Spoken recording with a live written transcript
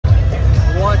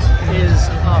is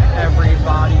up,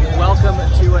 everybody? Welcome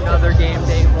to another Game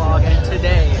Day vlog, and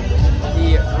today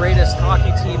the greatest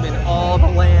hockey team in all the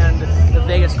land, the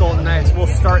Vegas Golden Knights, will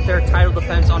start their title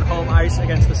defense on home ice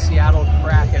against the Seattle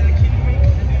Kraken.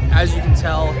 As you can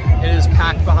tell, it is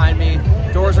packed behind me.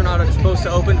 Doors are not supposed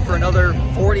to open for another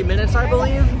 40 minutes, I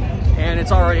believe, and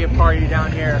it's already a party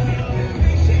down here.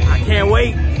 I can't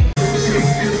wait. All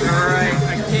right,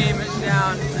 I came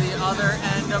down to the other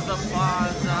end of the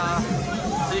plaza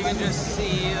so you can just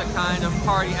see the kind of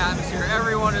party atmosphere.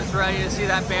 Everyone is ready to see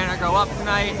that banner go up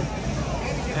tonight,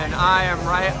 and I am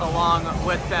right along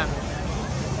with them.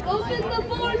 Open the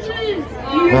fortress!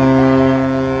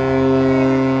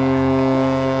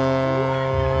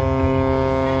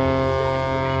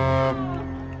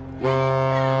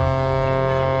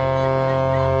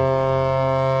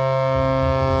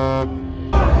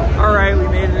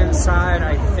 Inside,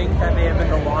 I think that may have been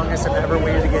the longest I've ever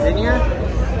waited to get in here,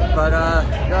 but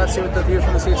let's see what the view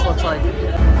from the seats looks like.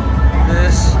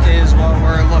 This is what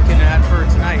we're looking at for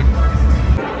tonight.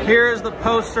 Here is the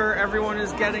poster everyone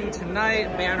is getting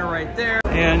tonight, banner right there,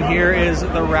 and here is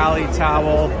the rally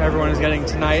towel everyone is getting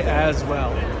tonight as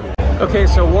well. Okay,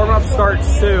 so warm-up starts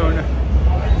soon,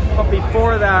 but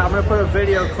before that I'm going to put a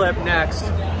video clip next.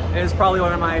 It's probably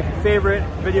one of my favorite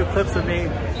video clips of me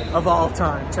of all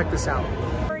time. Check this out.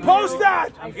 Post that!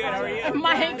 I'm good, how are you?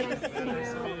 Mike.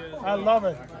 I love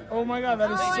it. Oh my God,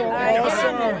 that is so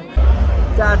awesome.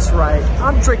 That's right.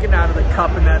 I'm drinking out of the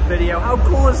cup in that video. How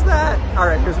cool is that? All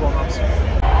right, here's warm-ups.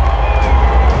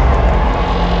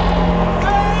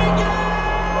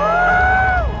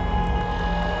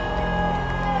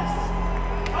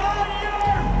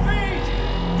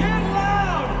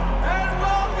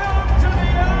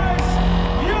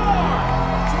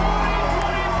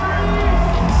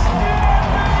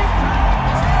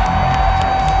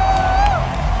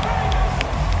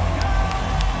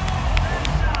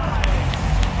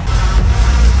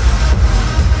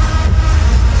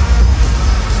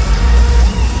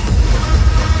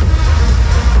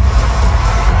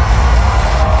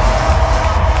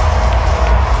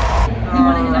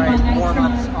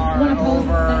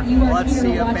 Let's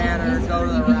see a banner go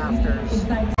to the rafters.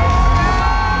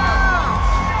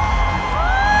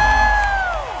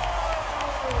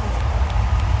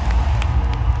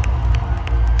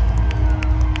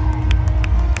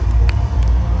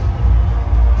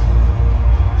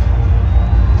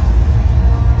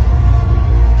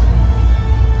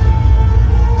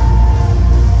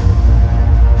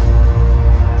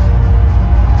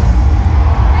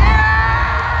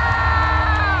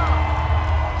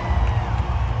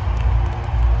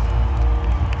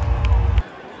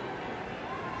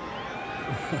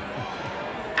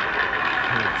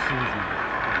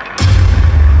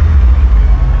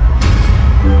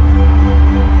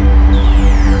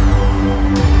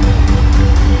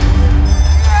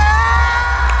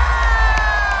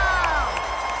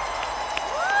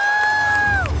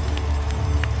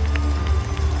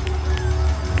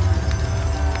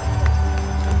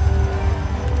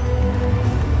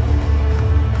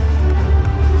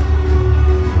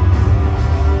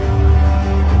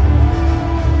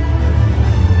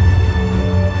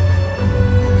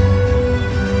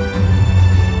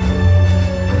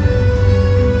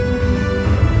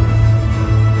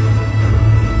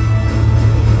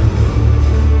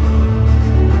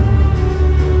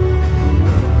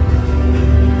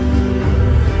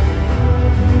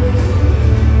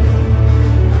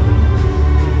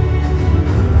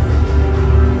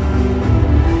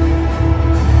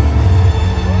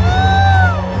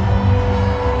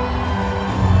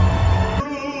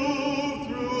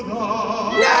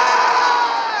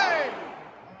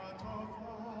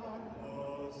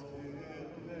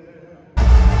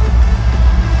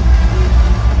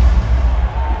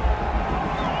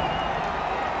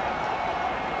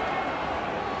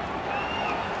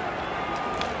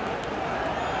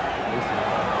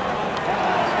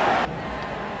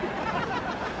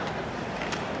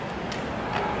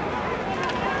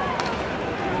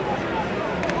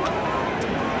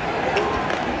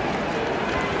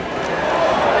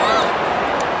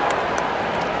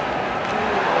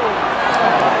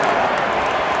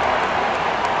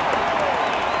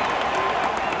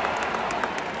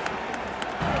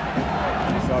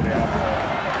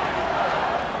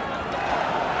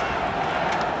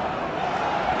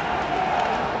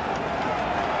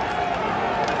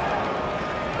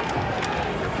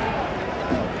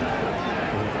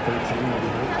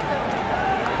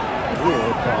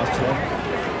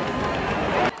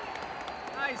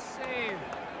 Nice save.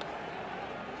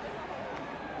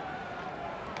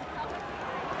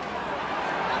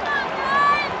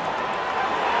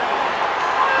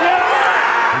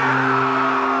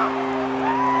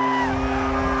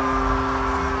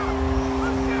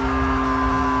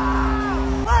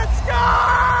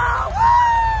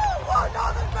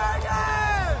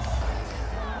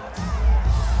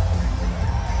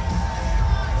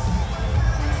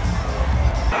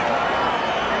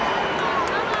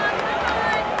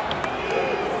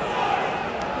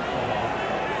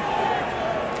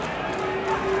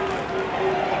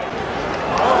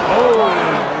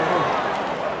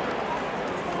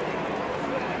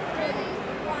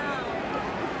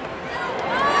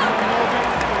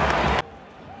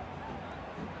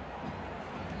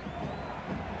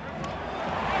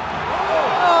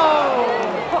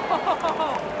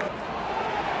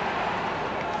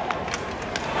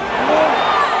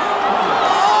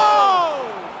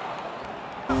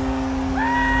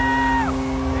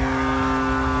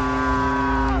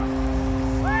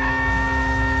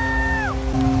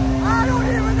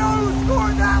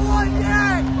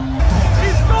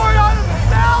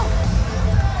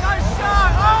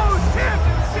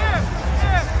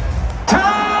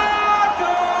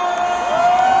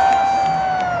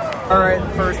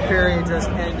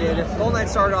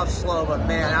 Knights started off slow, but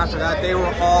man, after that, they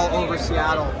were all over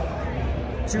Seattle.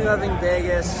 2-0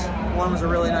 Vegas. One was a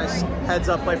really nice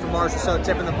heads-up play from Marshall, so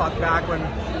tipping the puck back when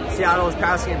Seattle was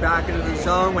passing it back into the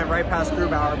zone, went right past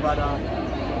Grubauer, but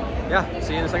yeah,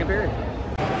 see you in the second period.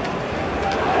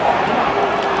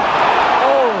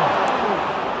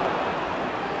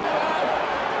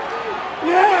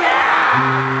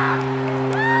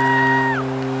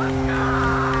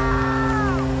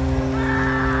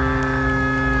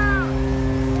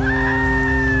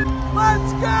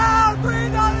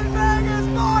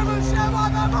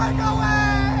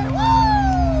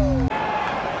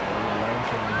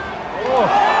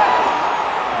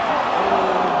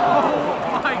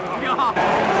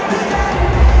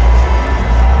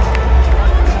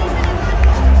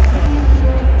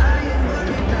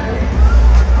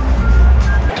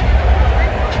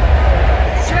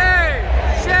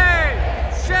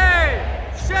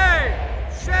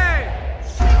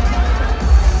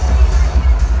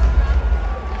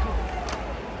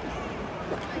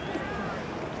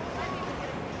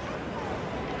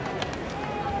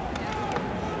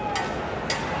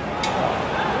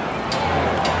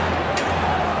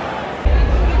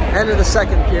 End of the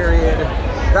second period.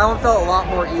 That one felt a lot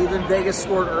more even. Vegas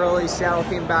scored early. Seattle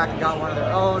came back and got one of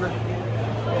their own.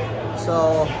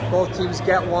 So both teams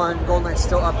get one. Golden Knights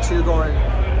still up 2 going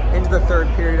into the third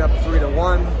period, up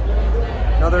 3-1.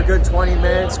 Another good 20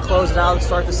 minutes. Close it out.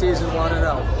 Start the season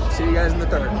 1-0. See you guys in the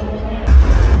third.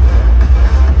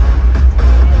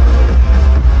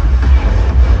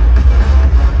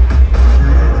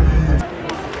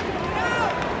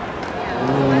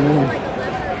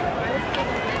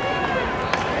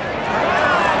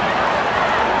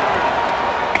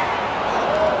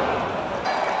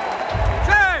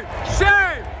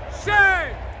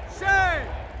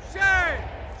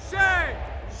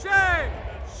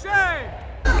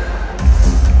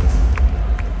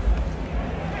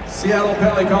 Seattle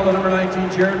penalty call to number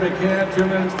 19, Jared McCann, 2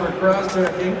 minutes for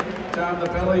cross-checking. Time the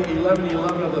penalty,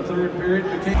 11-11 of the third period.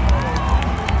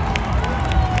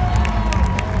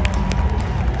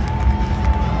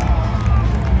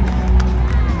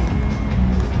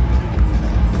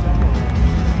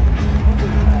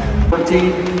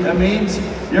 That means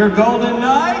your Golden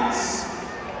Knights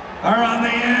are on the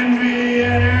Envy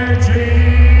Energy.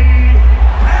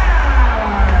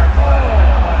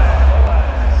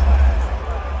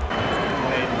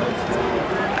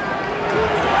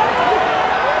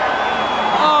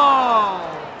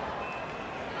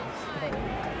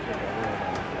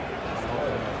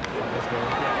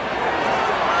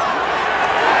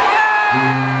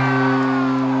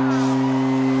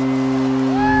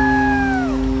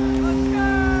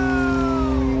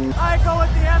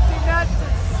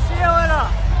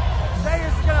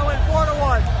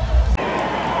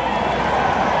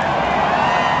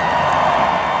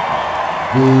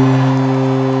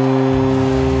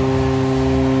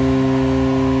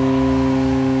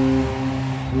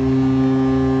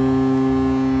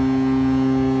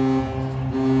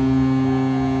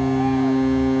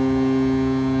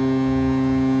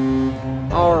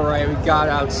 Alright, we got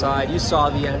outside. You saw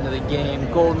the end of the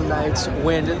game. Golden Knights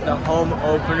win the home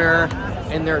opener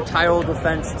in their title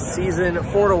defense season,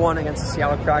 4-1 against the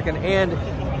Seattle Kraken. And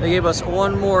they gave us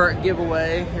one more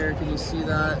giveaway. Here, can you see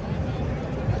that?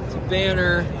 It's a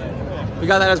banner. We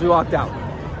got that as we walked out.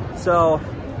 So,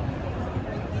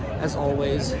 as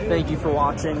always, thank you for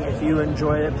watching. If you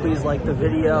enjoyed it, please like the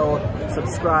video,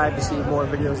 subscribe to see more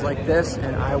videos like this,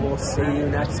 and I will see you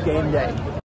next game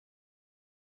day.